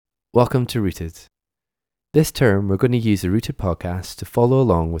Welcome to Rooted. This term, we're going to use the Rooted podcast to follow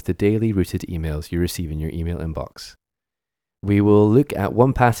along with the daily Rooted emails you receive in your email inbox. We will look at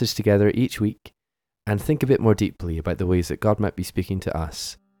one passage together each week and think a bit more deeply about the ways that God might be speaking to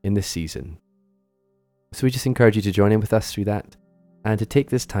us in this season. So we just encourage you to join in with us through that and to take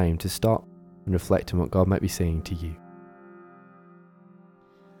this time to stop and reflect on what God might be saying to you.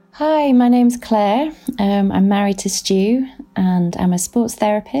 Hi, my name's Clare. I'm married to Stu and I'm a sports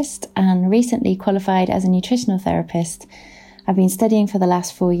therapist and recently qualified as a nutritional therapist. I've been studying for the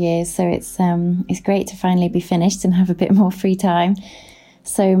last 4 years, so it's great to finally be finished and have a bit more free time.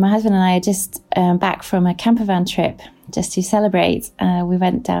 So my husband and I are just back from a camper van trip just to celebrate. We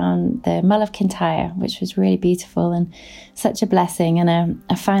went down the Mull of Kintyre, which was really beautiful and such a blessing, and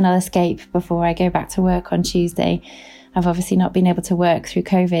a final escape before I go back to work on Tuesday. I've obviously not been able to work through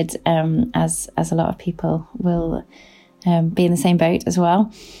COVID, as a lot of people will be in the same boat as well.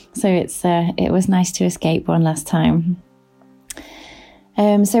 So it was nice to escape one last time.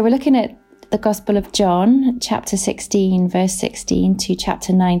 So we're looking at the Gospel of John, chapter 16, verse 16 to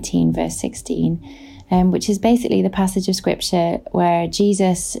chapter 19, verse 16, which is basically the passage of scripture where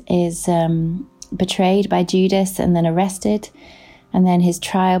Jesus is betrayed by Judas and then arrested, and then his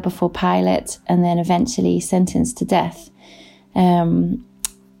trial before Pilate, and then eventually sentenced to death.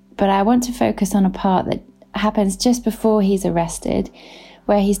 But I want to focus on a part that happens just before he's arrested,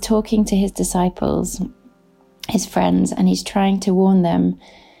 where he's talking to his disciples, his friends, and he's trying to warn them.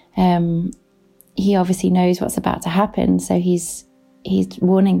 He obviously knows what's about to happen, so he's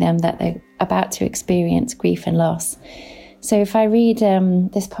warning them that they're about to experience grief and loss. So if I read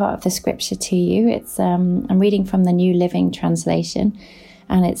this part of the scripture to you, I'm reading from the New Living Translation,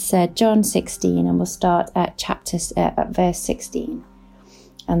 and it's John 16, and we'll start at verse 16.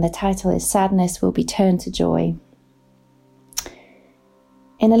 And the title is "Sadness Will Be Turned to Joy."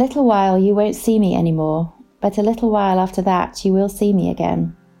 "In a little while you won't see me anymore, but a little while after that you will see me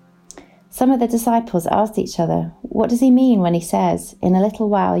again." Some of the disciples asked each other, "What does he mean when he says, 'In a little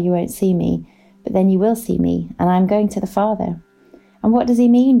while you won't see me, but then you will see me, and I'm going to the Father'? And what does he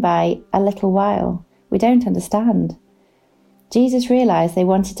mean by 'a little while'? We don't understand." Jesus realized they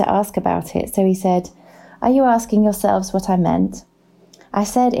wanted to ask about it, so he said, "Are you asking yourselves what I meant? I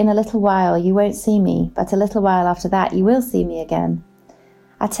said, 'In a little while you won't see me, but a little while after that you will see me again.'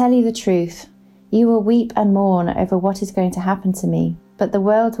 I tell you the truth, you will weep and mourn over what is going to happen to me, but the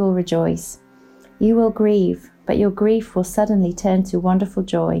world will rejoice. You will grieve, but your grief will suddenly turn to wonderful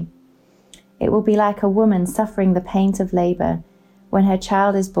joy. It will be like a woman suffering the pains of labor. When her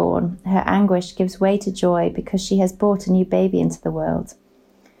child is born, her anguish gives way to joy because she has brought a new baby into the world.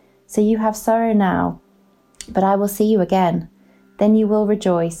 So you have sorrow now, but I will see you again. Then you will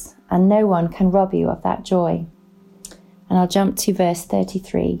rejoice, and no one can rob you of that joy." And I'll jump to verse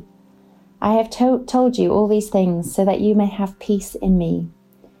 33. "I have told you all these things so that you may have peace in me.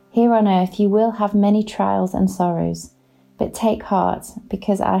 Here on earth you will have many trials and sorrows, but take heart,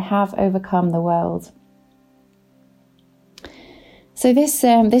 because I have overcome the world." So this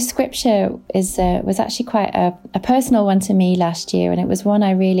scripture was actually quite a personal one to me last year, and it was one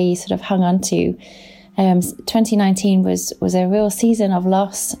I really sort of hung on to. 2019 was a real season of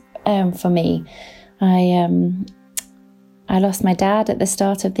loss for me. I lost my dad at the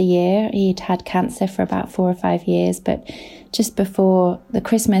start of the year. He'd had cancer for about 4 or 5 years, but just before the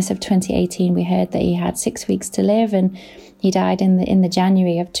Christmas of 2018, we heard that he had 6 weeks to live, and he died in the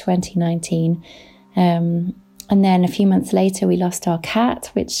January of 2019. And then a few months later, we lost our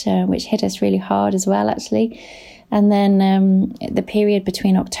cat, which hit us really hard as well, actually. And then the period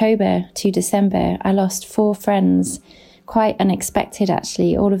between October to December, I lost 4 friends, quite unexpected,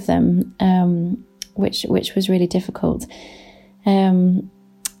 actually, all of them, which was really difficult. And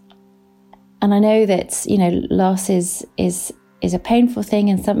I know that, loss is a painful thing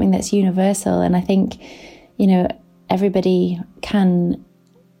and something that's universal. And I think, everybody can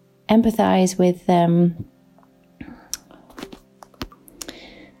empathize with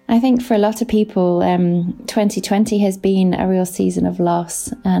I think for a lot of people, 2020 has been a real season of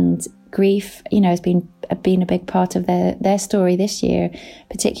loss, and grief, has been a big part of their story this year,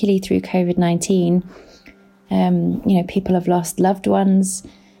 particularly through COVID-19. People have lost loved ones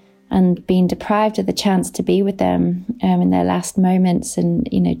and been deprived of the chance to be with them in their last moments and,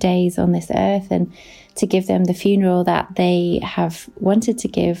 days on this earth, and to give them the funeral that they have wanted to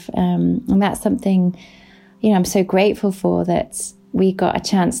give. And that's something, I'm so grateful for, that we got a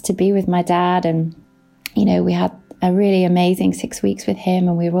chance to be with my dad, and, we had a really amazing 6 weeks with him,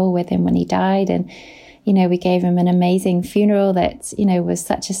 and we were all with him when he died. And, we gave him an amazing funeral that, was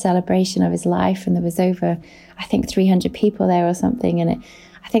such a celebration of his life. And there was over, I think, 300 people there or something. And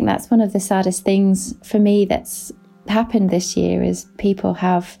I think that's one of the saddest things for me that's happened this year, is people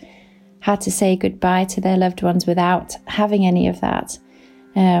have had to say goodbye to their loved ones without having any of that.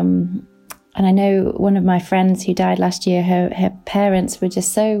 And I know one of my friends who died last year, her parents were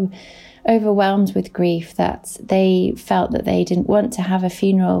just so overwhelmed with grief that they felt that they didn't want to have a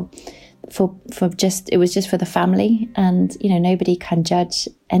funeral it was just for the family. And, nobody can judge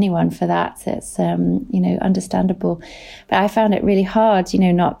anyone for that. It's, understandable. But I found it really hard,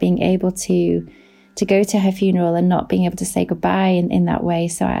 not being able to go to her funeral and not being able to say goodbye in that way.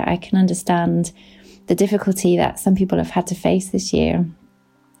 So I can understand the difficulty that some people have had to face this year.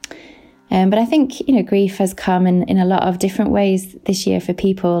 But I think, grief has come in a lot of different ways this year for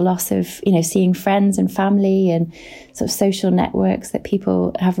people. Loss of, seeing friends and family and sort of social networks that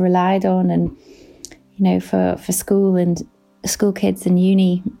people have relied on. And, for school and school kids and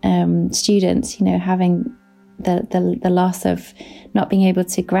uni students, having the loss of not being able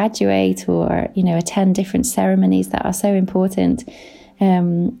to graduate or, attend different ceremonies that are so important,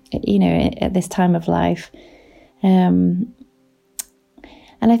 at this time of life.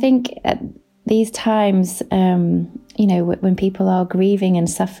 And I think at these times, when people are grieving and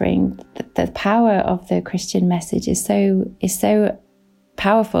suffering, the power of the Christian message is so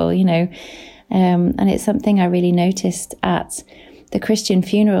powerful, and it's something I really noticed at the Christian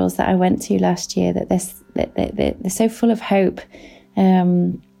funerals that I went to last year, that they're so full of hope,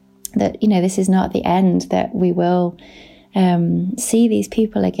 that, this is not the end, that we will see these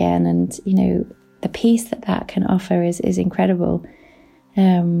people again. And, the peace that can offer is incredible.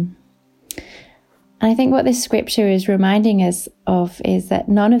 And I think what this scripture is reminding us of is that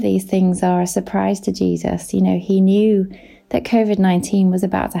none of these things are a surprise to Jesus. He knew that COVID-19 was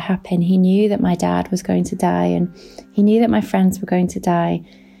about to happen. He knew that my dad was going to die, and he knew that my friends were going to die.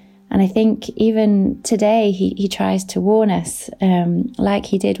 And I think even today he tries to warn us, like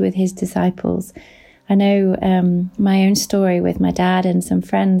he did with his disciples. I know my own story with my dad and some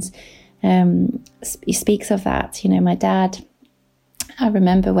friends speaks of that. My dad, I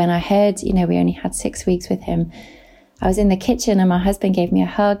remember when I heard, we only had 6 weeks with him, I was in the kitchen and my husband gave me a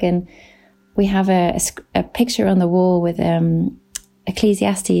hug, and we have a picture on the wall with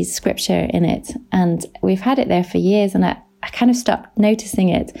Ecclesiastes scripture in it. And we've had it there for years, and I kind of stopped noticing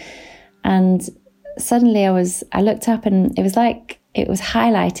it. And suddenly I looked up, and it was like it was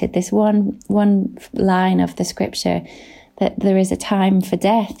highlighted, this one line of the scripture, that there is a time for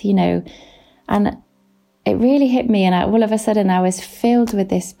death, and it really hit me. And all of a sudden I was filled with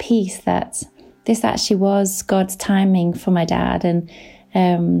this peace that this actually was God's timing for my dad.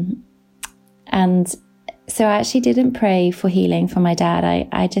 And so I actually didn't pray for healing for my dad.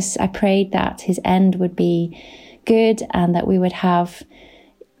 I prayed that his end would be good, and that we would have,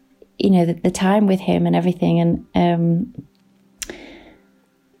 the time with him and everything.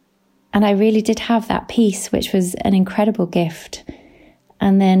 And I really did have that peace, which was an incredible gift.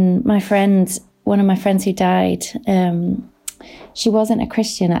 And then one of my friends who died, she wasn't a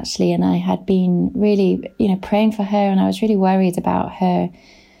Christian actually, and I had been really, praying for her, and I was really worried about her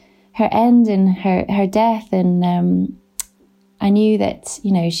end and her death. And I knew that,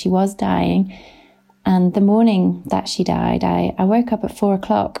 she was dying. And the morning that she died, I woke up at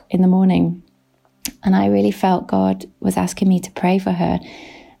 4:00 in the morning, and I really felt God was asking me to pray for her.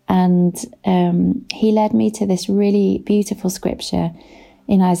 And he led me to this really beautiful scripture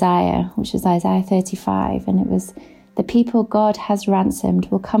in Isaiah, which was Isaiah 35. And it was, the people God has ransomed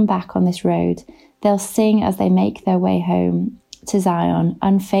will come back on this road. They'll sing as they make their way home to Zion,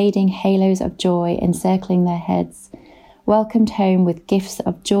 unfading halos of joy encircling their heads, welcomed home with gifts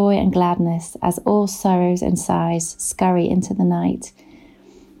of joy and gladness as all sorrows and sighs scurry into the night.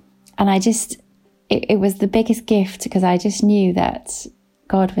 And it was the biggest gift, because I just knew that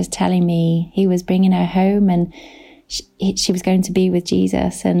God was telling me he was bringing her home, and she was going to be with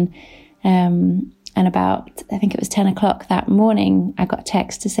Jesus. And about, I think it was 10 o'clock that morning, I got a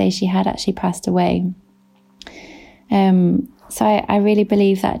text to say she had actually passed away. So I really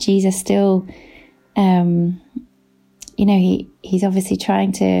believe that Jesus still, he's obviously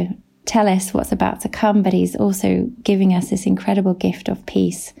trying to tell us what's about to come, but he's also giving us this incredible gift of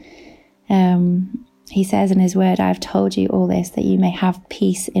peace. He says in his word, I've told you all this, that you may have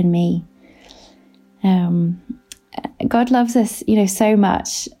peace in me. God loves us, so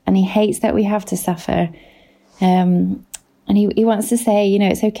much, and he hates that we have to suffer. And he wants to say,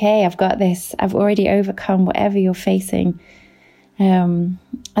 it's okay, I've got this, I've already overcome whatever you're facing. And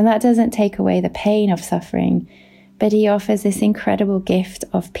that doesn't take away the pain of suffering, but he offers this incredible gift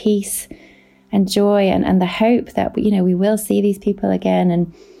of peace and joy and the hope that, we will see these people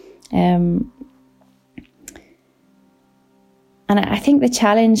again. And And I think the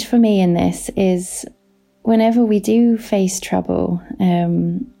challenge for me in this is whenever we do face trouble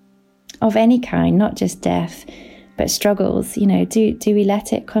of any kind, not just death, but struggles, do we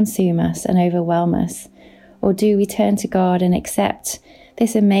let it consume us and overwhelm us? Or do we turn to God and accept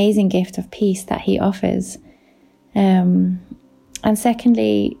this amazing gift of peace that he offers? And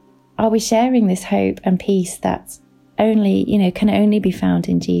secondly, are we sharing this hope and peace that only, can only be found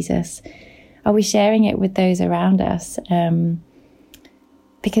in Jesus? Are we sharing it with those around us?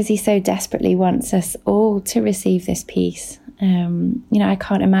 Because he so desperately wants us all to receive this peace. I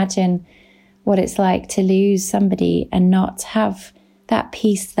can't imagine what it's like to lose somebody and not have that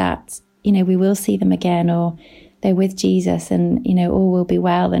peace that, we will see them again, or they're with Jesus and, all will be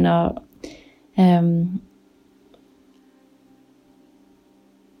well. And I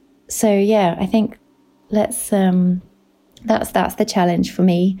think that's the challenge for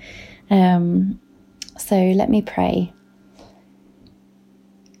me. So let me pray.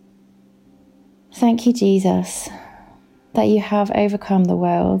 Thank you, Jesus, that you have overcome the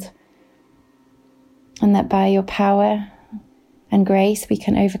world, and that by your power and grace we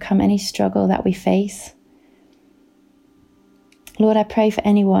can overcome any struggle that we face. Lord, I pray for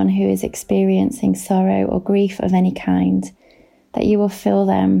anyone who is experiencing sorrow or grief of any kind, that you will fill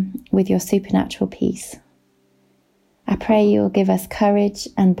them with your supernatural peace. I pray you will give us courage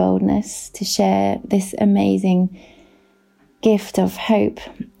and boldness to share this amazing gift of hope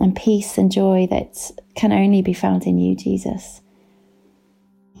and peace and joy that can only be found in you, Jesus.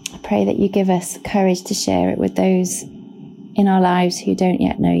 I pray that you give us courage to share it with those in our lives who don't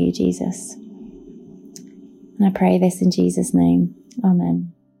yet know you, Jesus. And I pray this in Jesus' name.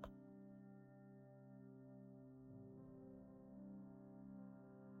 Amen.